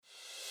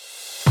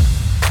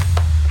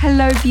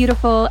Hello,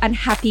 beautiful, and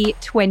happy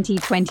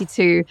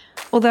 2022.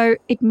 Although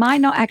it might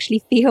not actually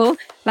feel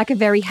like a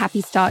very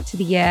happy start to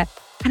the year.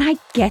 And I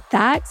get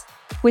that.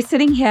 We're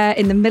sitting here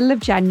in the middle of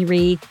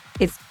January.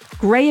 It's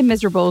grey and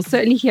miserable,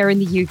 certainly here in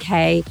the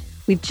UK.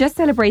 We've just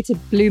celebrated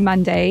Blue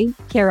Monday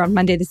here on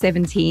Monday the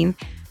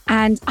 17th.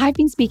 And I've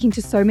been speaking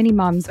to so many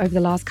mums over the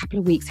last couple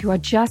of weeks who are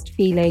just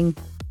feeling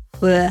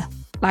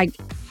like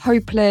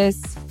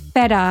hopeless,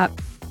 fed up,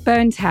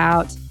 burnt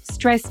out,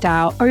 stressed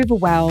out,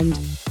 overwhelmed,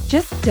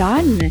 just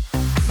done.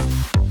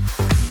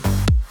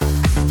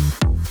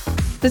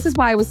 This is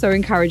why I was so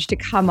encouraged to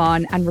come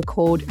on and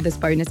record this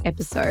bonus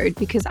episode,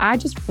 because I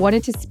just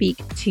wanted to speak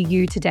to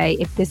you today.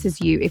 If this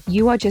is you, if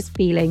you are just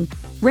feeling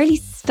really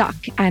stuck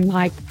and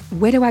like,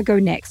 where do I go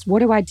next? What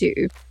do I do?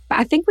 But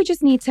I think we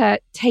just need to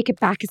take it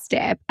back a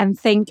step and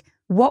think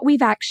what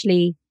we've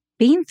actually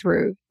been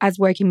through as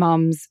working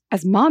moms,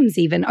 as moms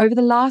even, over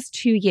the last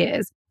 2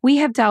 years. We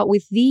have dealt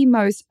with the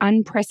most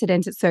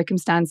unprecedented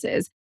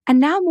circumstances. And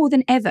now more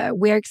than ever,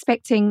 we're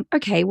expecting,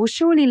 okay, well,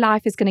 surely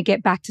life is going to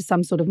get back to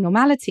some sort of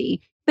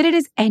normality, but it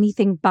is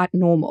anything but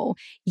normal.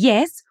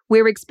 Yes,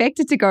 we're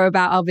expected to go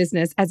about our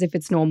business as if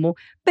it's normal,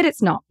 but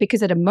it's not,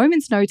 because at a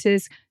moment's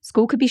notice,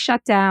 school could be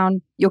shut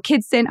down, your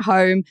kids sent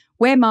home,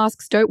 wear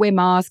masks, don't wear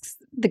masks.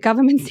 The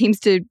government seems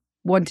to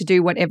want to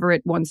do whatever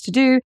it wants to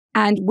do.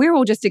 And we're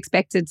all just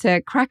expected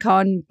to crack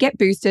on, get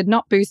boosted,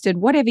 not boosted,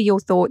 whatever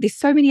your thought. There's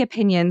so many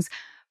opinions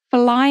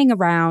flying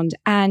around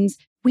and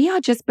we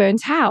are just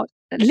burnt out.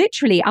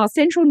 Literally, our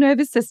central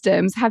nervous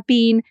systems have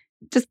been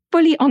just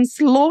fully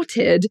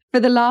onslaughted for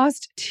the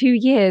last 2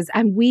 years,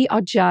 and we are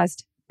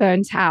just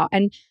burnt out.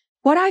 And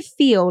what I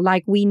feel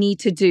like we need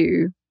to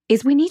do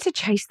is we need to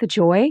chase the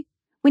joy.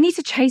 We need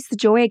to chase the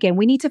joy again.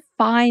 We need to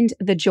find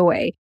the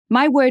joy.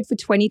 My word for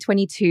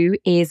 2022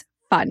 is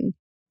fun.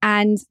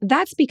 And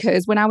that's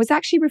because when I was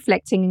actually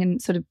reflecting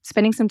and sort of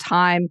spending some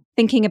time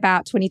thinking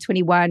about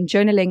 2021,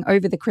 journaling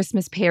over the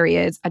Christmas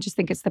period, I just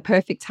think it's the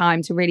perfect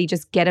time to really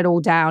just get it all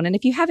down. And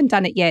if you haven't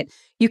done it yet,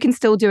 you can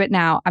still do it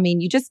now. I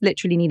mean, you just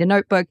literally need a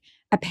notebook,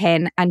 a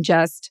pen, and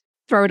just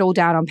throw it all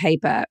down on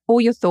paper.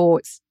 All your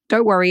thoughts.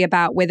 Don't worry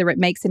about whether it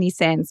makes any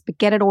sense, but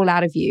get it all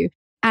out of you.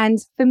 And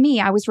for me,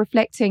 I was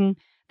reflecting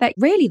that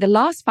really the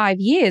last 5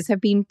 years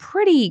have been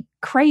pretty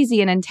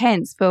crazy and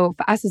intense for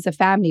us as a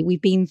family.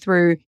 We've been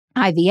through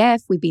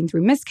IVF, we've been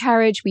through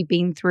miscarriage, we've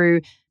been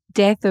through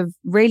death of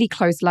really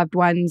close loved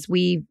ones,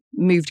 we've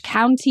moved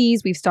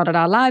counties, we've started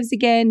our lives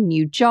again,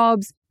 new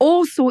jobs,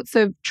 all sorts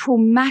of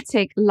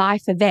traumatic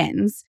life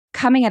events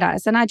coming at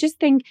us. And I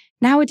just think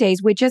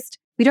nowadays we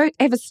don't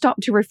ever stop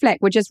to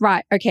reflect. We're just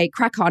right, okay,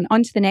 crack on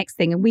to the next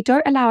thing. And we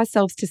don't allow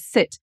ourselves to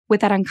sit with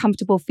that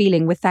uncomfortable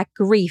feeling, with that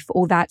grief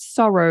or that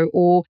sorrow,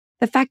 or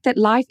the fact that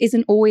life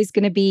isn't always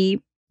going to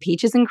be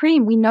peaches and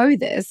cream. We know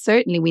this,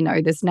 certainly we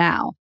know this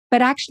now.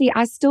 But actually,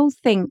 I still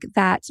think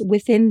that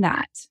within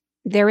that,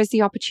 there is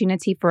the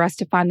opportunity for us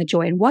to find the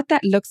joy. And what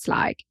that looks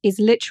like is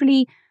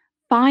literally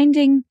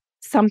finding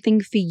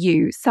something for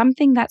you,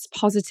 something that's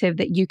positive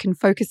that you can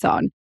focus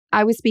on.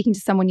 I was speaking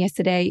to someone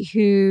yesterday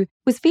who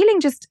was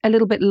feeling just a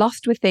little bit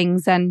lost with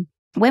things. And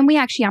when we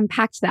actually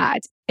unpacked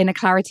that in a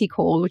clarity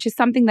call, which is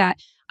something that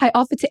I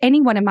offer to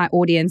anyone in my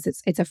audience,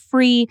 it's a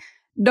free,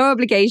 no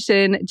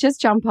obligation,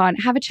 just jump on,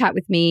 have a chat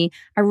with me.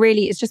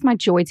 It's just my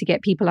joy to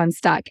get people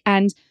unstuck.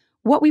 And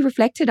what we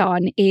reflected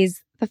on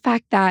is the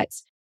fact that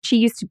she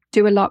used to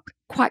do a lot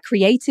quite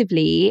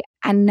creatively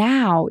and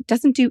now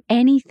doesn't do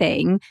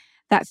anything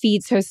that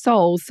feeds her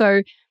soul.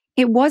 So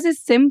it was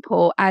as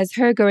simple as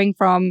her going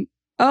from,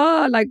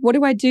 what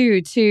do I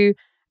do, to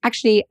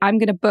actually, I'm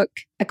going to book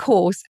a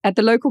course at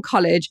the local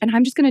college and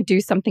I'm just going to do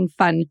something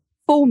fun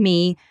for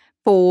me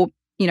for,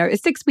 a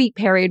 6-week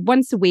period,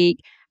 once a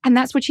week. And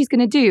that's what she's going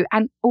to do.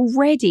 And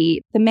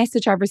already the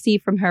message I've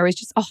received from her is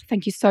just,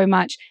 thank you so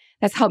much.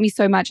 That's helped me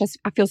so much.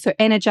 I feel so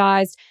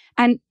energized.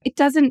 And it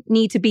doesn't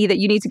need to be that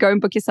you need to go and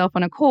book yourself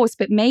on a course,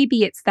 but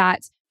maybe it's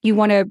that you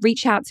want to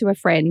reach out to a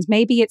friend.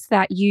 Maybe it's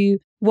that you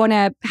want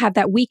to have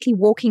that weekly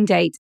walking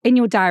date in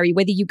your diary,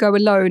 whether you go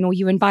alone or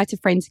you invite a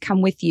friend to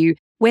come with you,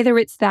 whether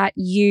it's that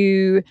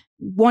you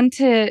want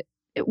to,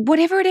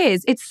 whatever it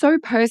is, it's so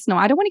personal.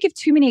 I don't want to give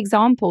too many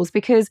examples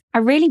because I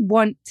really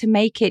want to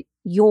make it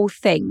your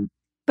thing.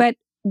 But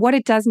what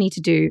it does need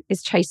to do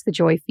is chase the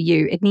joy for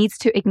you. It needs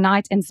to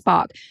ignite and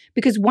spark,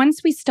 because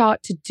once we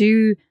start to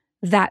do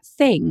that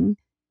thing,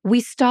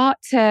 we start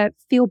to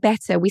feel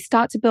better. We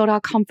start to build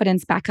our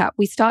confidence back up.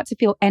 We start to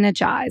feel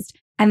energized.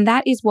 And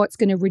that is what's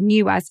going to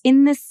renew us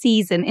in this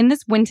season, in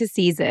this winter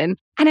season.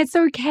 And it's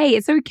okay.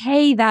 It's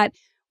okay that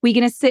we're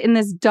going to sit in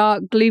this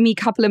dark, gloomy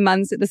couple of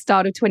months at the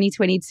start of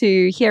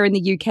 2022 here in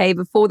the UK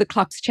before the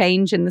clocks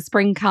change and the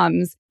spring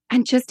comes,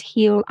 and just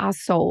heal our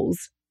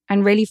souls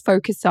and really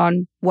focus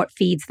on what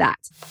feeds that.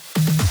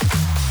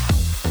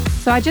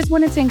 So I just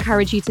wanted to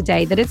encourage you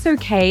today that it's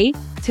okay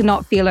to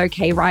not feel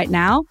okay right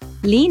now.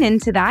 Lean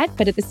into that,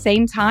 but at the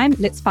same time,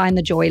 let's find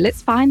the joy.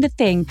 Let's find the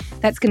thing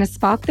that's going to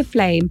spark the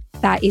flame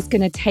that is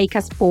going to take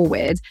us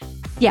forward.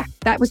 yeah,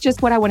 that was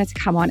just what I wanted to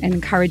come on and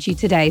encourage you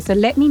today. So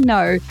let me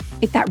know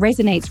if that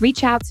resonates.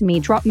 Reach out to me,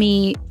 drop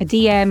me a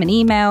DM, an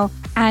email,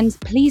 and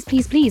please,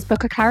 please, please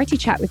book a clarity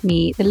chat with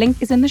me. The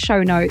link is in the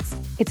show notes.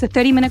 It's a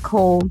 30-minute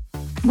call.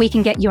 We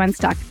can get you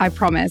unstuck, I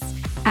promise.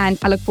 And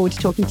I look forward to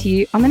talking to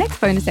you on the next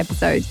bonus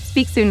episode.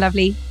 Speak soon,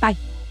 lovely. Bye.